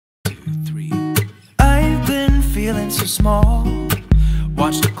feeling so small.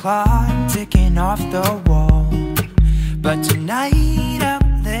 Watch the clock ticking off the wall, but tonight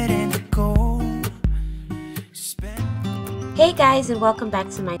I'm letting it go. Hey guys, and welcome back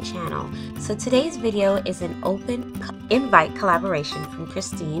to my channel. So today's video is an open invite collaboration from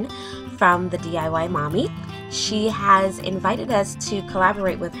Christine from the DIY Mommy. She has invited us to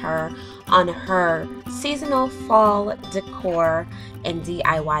collaborate with her on her seasonal fall decor and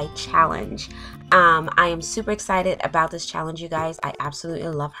DIY challenge. I am super excited about this challenge, you guys. I absolutely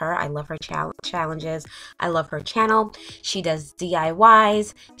love her. I love her challenges. I love her channel. She does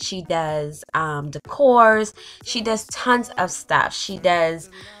DIYs. She does decors. She does tons of stuff. She does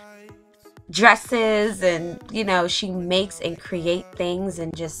dresses, and you know, she makes and create things,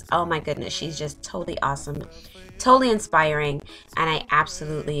 and just, oh my goodness, she's just totally awesome, totally inspiring, and I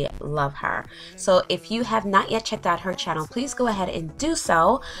absolutely love her. So if you have not yet checked out her channel, please go ahead and do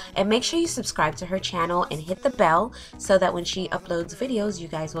so, and make sure you subscribe to her channel and hit the bell so that when she uploads videos, you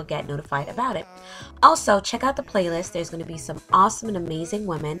guys will get notified about it. Also, check out the playlist. There's going to be some awesome and amazing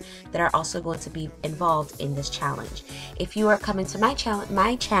women that are also going to be involved in this challenge. If you are coming to my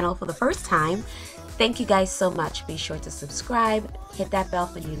channel for the first time, thank you guys so much. Be sure to subscribe, hit that bell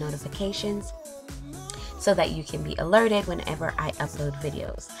for new notifications so that you can be alerted whenever I upload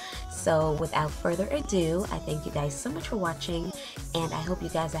videos. So without further ado, I thank you guys so much for watching, and I hope you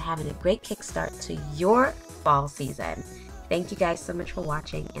guys are having a great kickstart to your fall season. Thank you guys so much for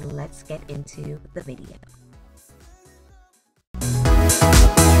watching, and let's get into the video.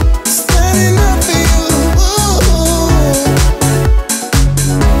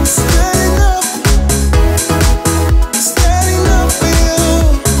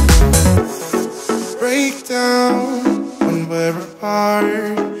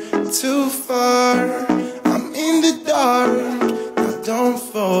 Too far, I'm in the dark. Now don't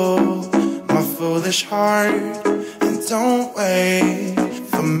fold my foolish heart, and don't wait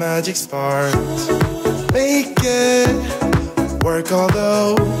for magic sparks. Make it work,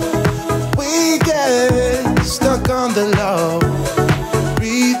 although we get stuck on the low.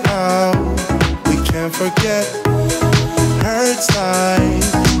 Breathe out, we can't forget. Hurts like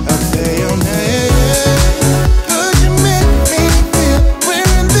a bayonet.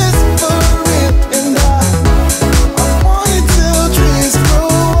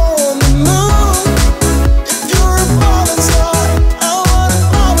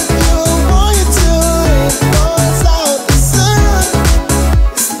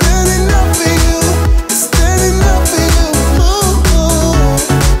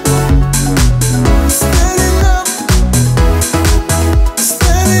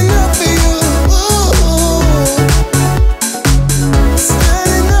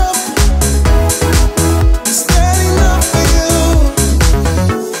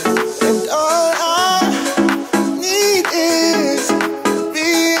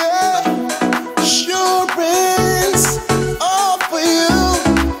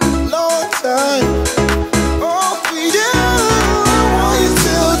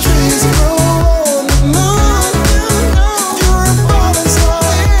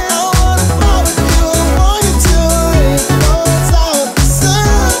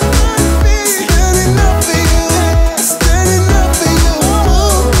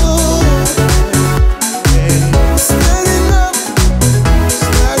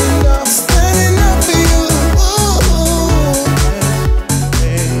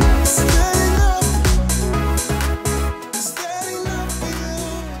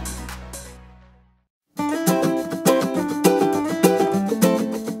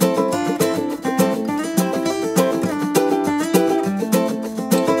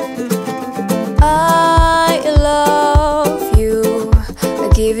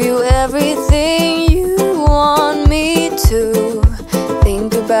 Give you everything you want me to.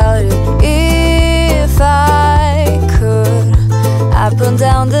 Think about it. If I could, I'd burn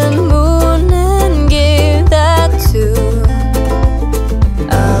down the moon and give that to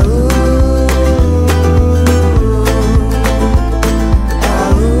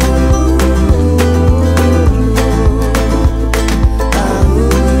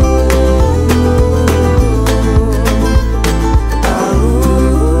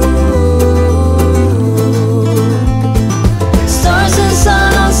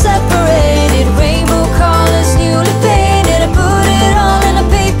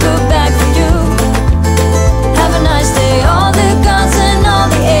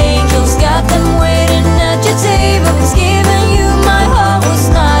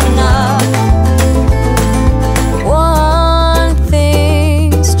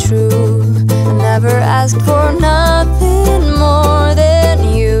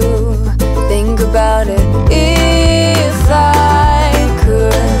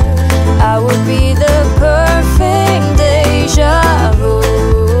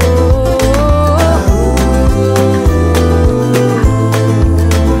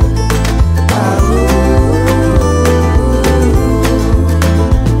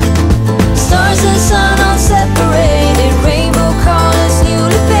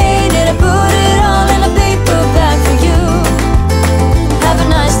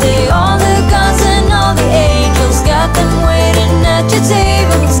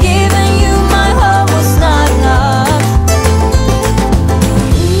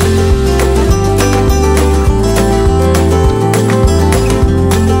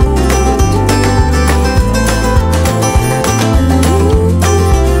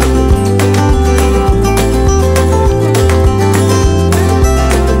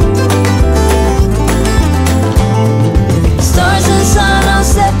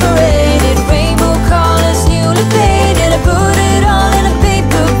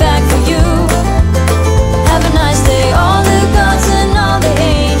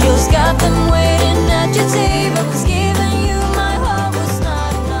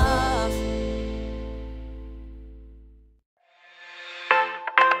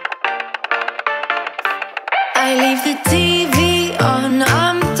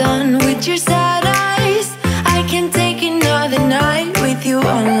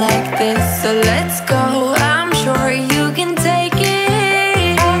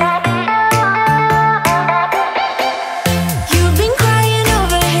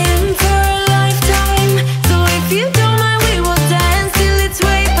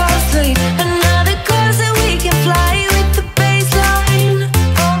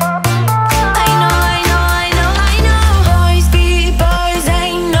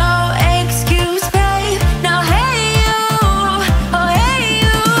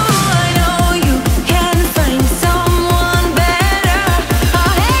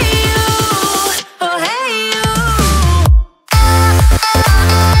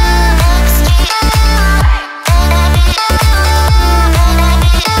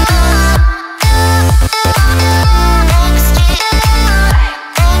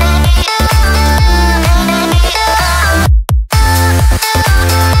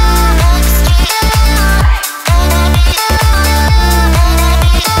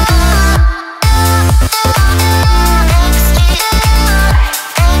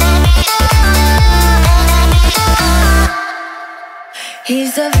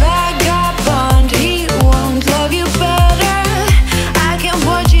He's a vagabond, he won't love you better. I can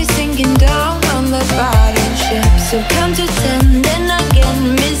watch you sinking down on the battleship. So count to 10, then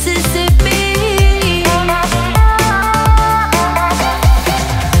again, Mississippi.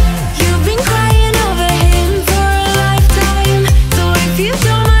 You've been crying over him for a lifetime. So if you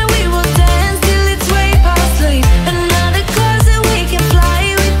don't mind, we will dance till it's way past late. Another closet we can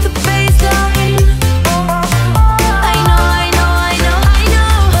fly with the baseline. I know, I know, I know, I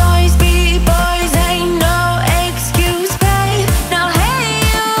know. Boys be boys, ain't no excuse, babe. Now hey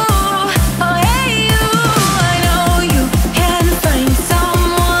you, oh hey you. I know you can find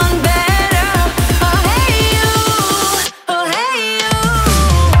someone better. Oh hey you, oh hey you.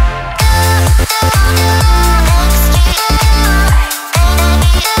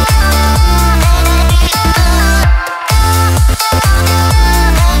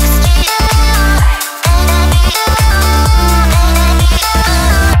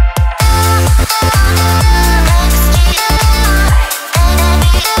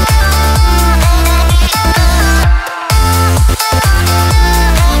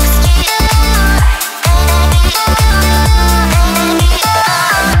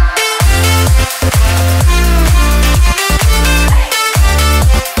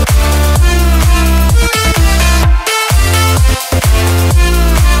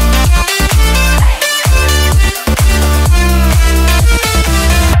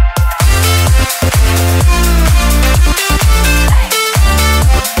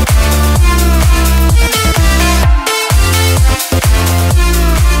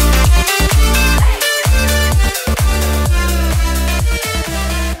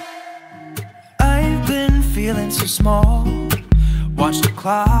 I've been feeling so small. Watch the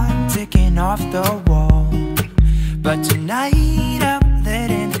clock ticking off the wall. But tonight I